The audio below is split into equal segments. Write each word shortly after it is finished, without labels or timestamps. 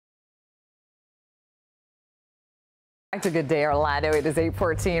It's a good day, Orlando. It is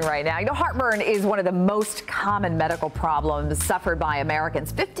 8:14 right now. You know, heartburn is one of the most common medical problems suffered by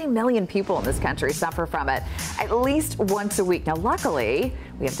Americans. 50 million people in this country suffer from it at least once a week. Now, luckily,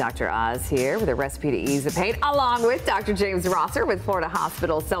 we have Dr. Oz here with a recipe to ease the pain, along with Dr. James Rosser with Florida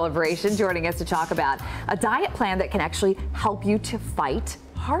Hospital Celebration, joining us to talk about a diet plan that can actually help you to fight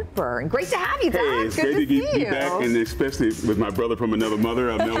heartburn. Great to have you, Doc. Hey, it's great to be back, and especially with my brother from another mother,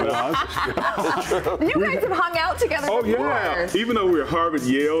 Mehmet. You guys have hung out together before. Yeah. Even though we're Harvard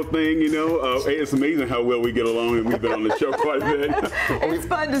Yale thing, you know, it's amazing how well we get along, and we've been on the show quite a bit. It's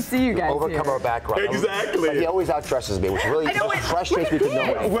fun to see you guys overcome here. our background. Exactly. But he always outdresses me, which really frustrates me to no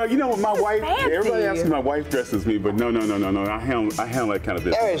end. Well, you know, my wife, everybody asks me my wife dresses me, but no. I handle that kind of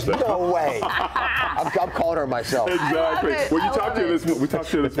business. There is no way. I'm calling her myself. Exactly. Well, we talked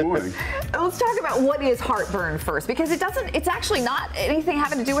to her this morning. Let's talk about what is heartburn first, because it's actually not anything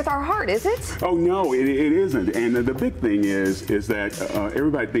having to do with our heart, is it? Oh, no, it isn't. And the big thing is that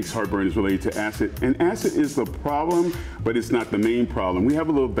everybody thinks heartburn is related to acid. And acid is the problem, but it's not the main problem. We have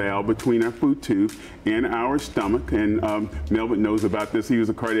a little valve between our food tube and our stomach. And Mehmet knows about this. He was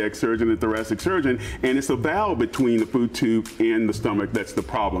a cardiac surgeon, a thoracic surgeon. And it's a valve between the food tube and the stomach that's the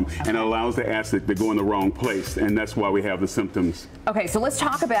problem. Okay. And it allows the acid to go in the wrong place. And that's why we have the symptoms. Okay, so let's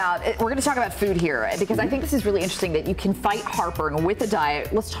talk about, we're going to talk about food here, because I think this is really interesting that you can fight heartburn with a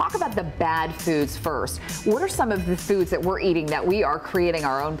diet. Let's talk about the bad foods first. What are some of the foods that we're eating that we are creating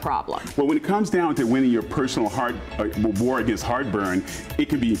our own problem? Well, when it comes down to winning your personal war against heartburn, it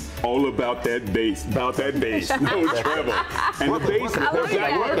can be all about that base, no trouble. And the base,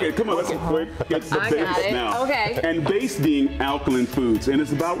 come on, let's get the base now. Okay. And base being alkaline foods, and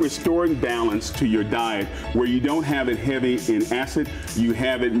it's about restoring balance to your diet, where you don't have it heavy in acid, you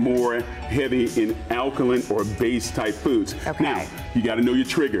have it more heavy in alkaline or base type foods. Okay. Now, you got to know your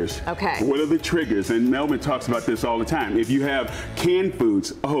triggers. Okay. What are the triggers? And Mehmet talks about this all the time. If you have canned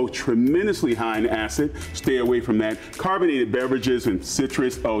foods, tremendously high in acid, stay away from that. Carbonated beverages and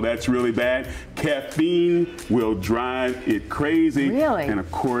citrus, that's really bad. Caffeine will drive it crazy. Really? And of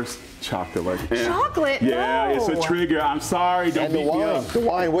course, chocolate. Chocolate? Yeah, no. It's a trigger. I'm sorry. Don't beat me up. The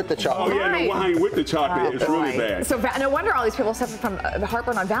wine with the chocolate. Oh, yeah, the wine with the chocolate is really bad. So no wonder all these people suffer from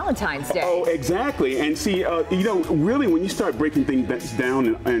heartburn on Valentine's Day. Oh, exactly. And see, you know, really, when you start breaking things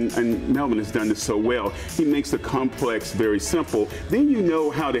down, and Melvin has done this so well, he makes the complex very simple, then you know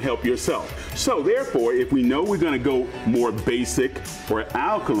how to help yourself. So therefore, if we know we're going to go more basic or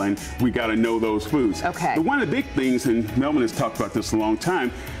alkaline, we got to know those foods. Okay. But one of the big things, and Melvin has talked about this a long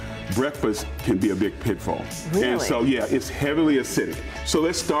time, breakfast can be a big pitfall. Really? And so, yeah, it's heavily acidic. So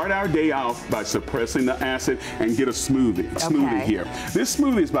let's start our day off by suppressing the acid and get a smoothie here. This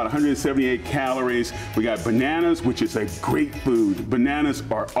smoothie is about 178 calories. We got bananas, which is a great food. Bananas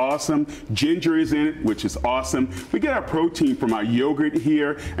are awesome. Ginger is in it, which is awesome. We get our protein from our yogurt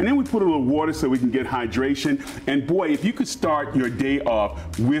here, and then we put a little water so we can get hydration. And boy, if you could start your day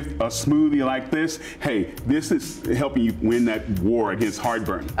off with a smoothie like this, hey, this is helping you win that war against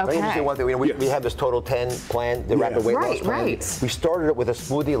heartburn. Okay. One thing, we have this Total 10 plan, the rapid weight loss plan. Right. We started it with a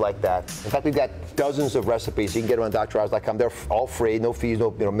smoothie like that. In fact, we've got dozens of recipes. You can get them on DrOz.com. They're all free, no fees,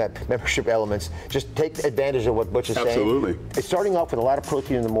 no membership elements. Just take advantage of what Butch is saying. Absolutely. It's starting off with a lot of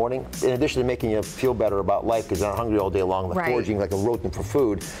protein in the morning, in addition to making you feel better about life because you're not hungry all day long, like foraging like a rodent for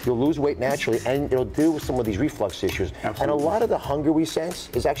food. You'll lose weight naturally, and it'll deal with some of these reflux issues. Absolutely. And a lot of the hunger we sense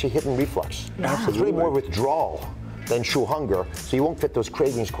is actually hidden reflux. Yeah. It's really more withdrawal than true hunger, so you won't fit those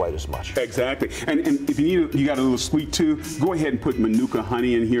cravings quite as much. Exactly. And if you got a little sweet too, go ahead and put Manuka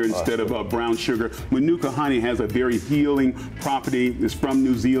honey in here instead of brown sugar. Manuka honey has a very healing property. It's from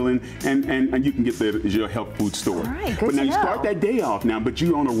New Zealand, and you can get that at your health food store. All right, good but now to you start that day off now, but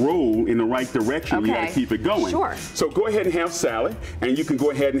you're on a roll in the right direction. Okay. You got to keep it going. Sure. So go ahead and have salad, and you can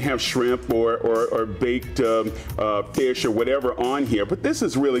go ahead and have shrimp or baked fish or whatever on here. But this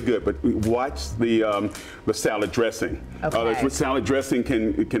is really good. But watch the salad dressing. Okay. Salad dressing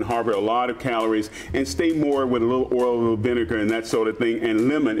can harbor a lot of calories, and stay more with a little oil, a little vinegar, and that sort of thing. And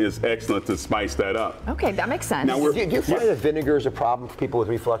lemon is excellent to spice that up. Okay, that makes sense. Now Do you find that vinegar is a problem for people with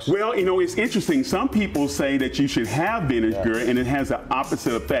reflux? Well, you know, it's interesting. Some people say that you should have vinegar, and it has the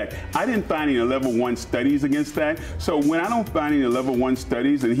opposite effect. I didn't find any level 1 studies against that. So when I don't find any level 1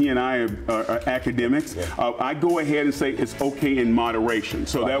 studies, and he and I are academics, I go ahead and say it's okay in moderation.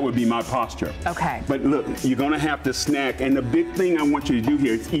 So that would be my posture. Okay. But look, you're going to have to snack, and the big thing I want you to do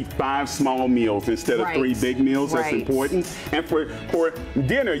here is eat 5 small meals instead of 3 big meals. That's important. And for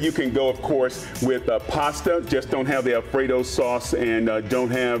dinner, you can go, of course, with pasta. Just don't have the Alfredo sauce, and don't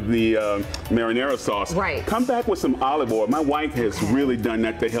have the marinara sauce. Right. Come back with some olive oil. My wife has really done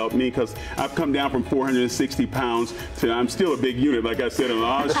that to help me because I've come down from 460 pounds to I'm still a big unit, like I said on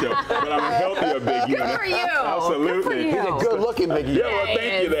our show, but I'm a healthier big unit. Good for you. Absolutely. Good for you. He's a good-looking big unit. Yeah, well,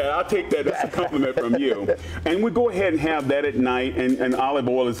 thank you there. I'll take that. That's a compliment from you. And we go ahead and have that at night, and olive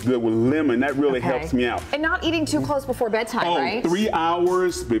oil is good with lemon. That really helps me out. And not eating too close before bedtime, right? 3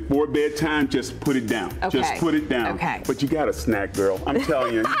 hours before bedtime, just put it down. Okay. Just put it down. Okay. But you got to snack, girl. I'm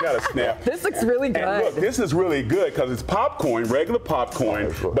telling you, you got to snack. This looks really good. And look, this is really good because it's popcorn, regular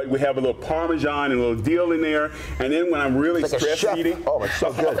popcorn, but we have a little Parmesan and a little dill in there. And then when I'm really Like a stress chef. eating, Oh, it's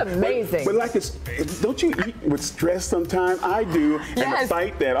so good. That's amazing. But like, don't you eat with stress sometimes? I do. And Yes. to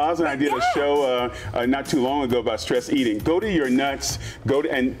fight that, Oz and I did a show not too long ago about stress eating. Go to your nuts,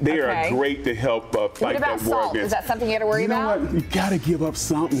 and they are great to help fight What about that war salt? against. Is that something you had to worry about? You know what? You got to give up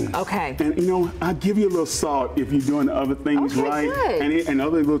something. Okay. And you know, I'll give you a little salt if you're doing the other things right. Good. And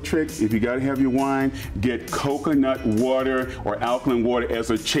another little trick, if you got to have your wine, get coconut water or alkaline water as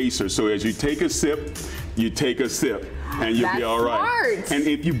a chaser. So as you take a sip, you take a sip. And you'll be all right. Smart. And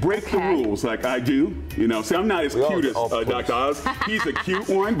if you break the rules like I do, you know, see, I'm not as cute as Dr. Oz. He's a cute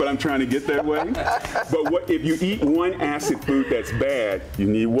one, but I'm trying to get that way. But if you eat one acid food that's bad, you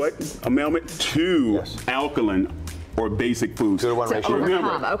need what, Mehmet? 2 alkaline or basic foods. 2-to-1 ratio.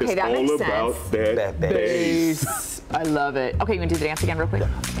 Remember, okay, it's that all makes about sense. that base. I love it. Okay, you want to do the dance again real quick?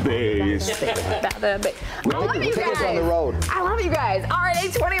 Base. I love you Take us on the guys. road. I love you guys. All right,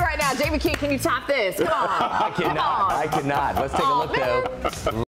 8:20 right now. Jamie Key, can you top this? Come on. I cannot. Let's take a look, though.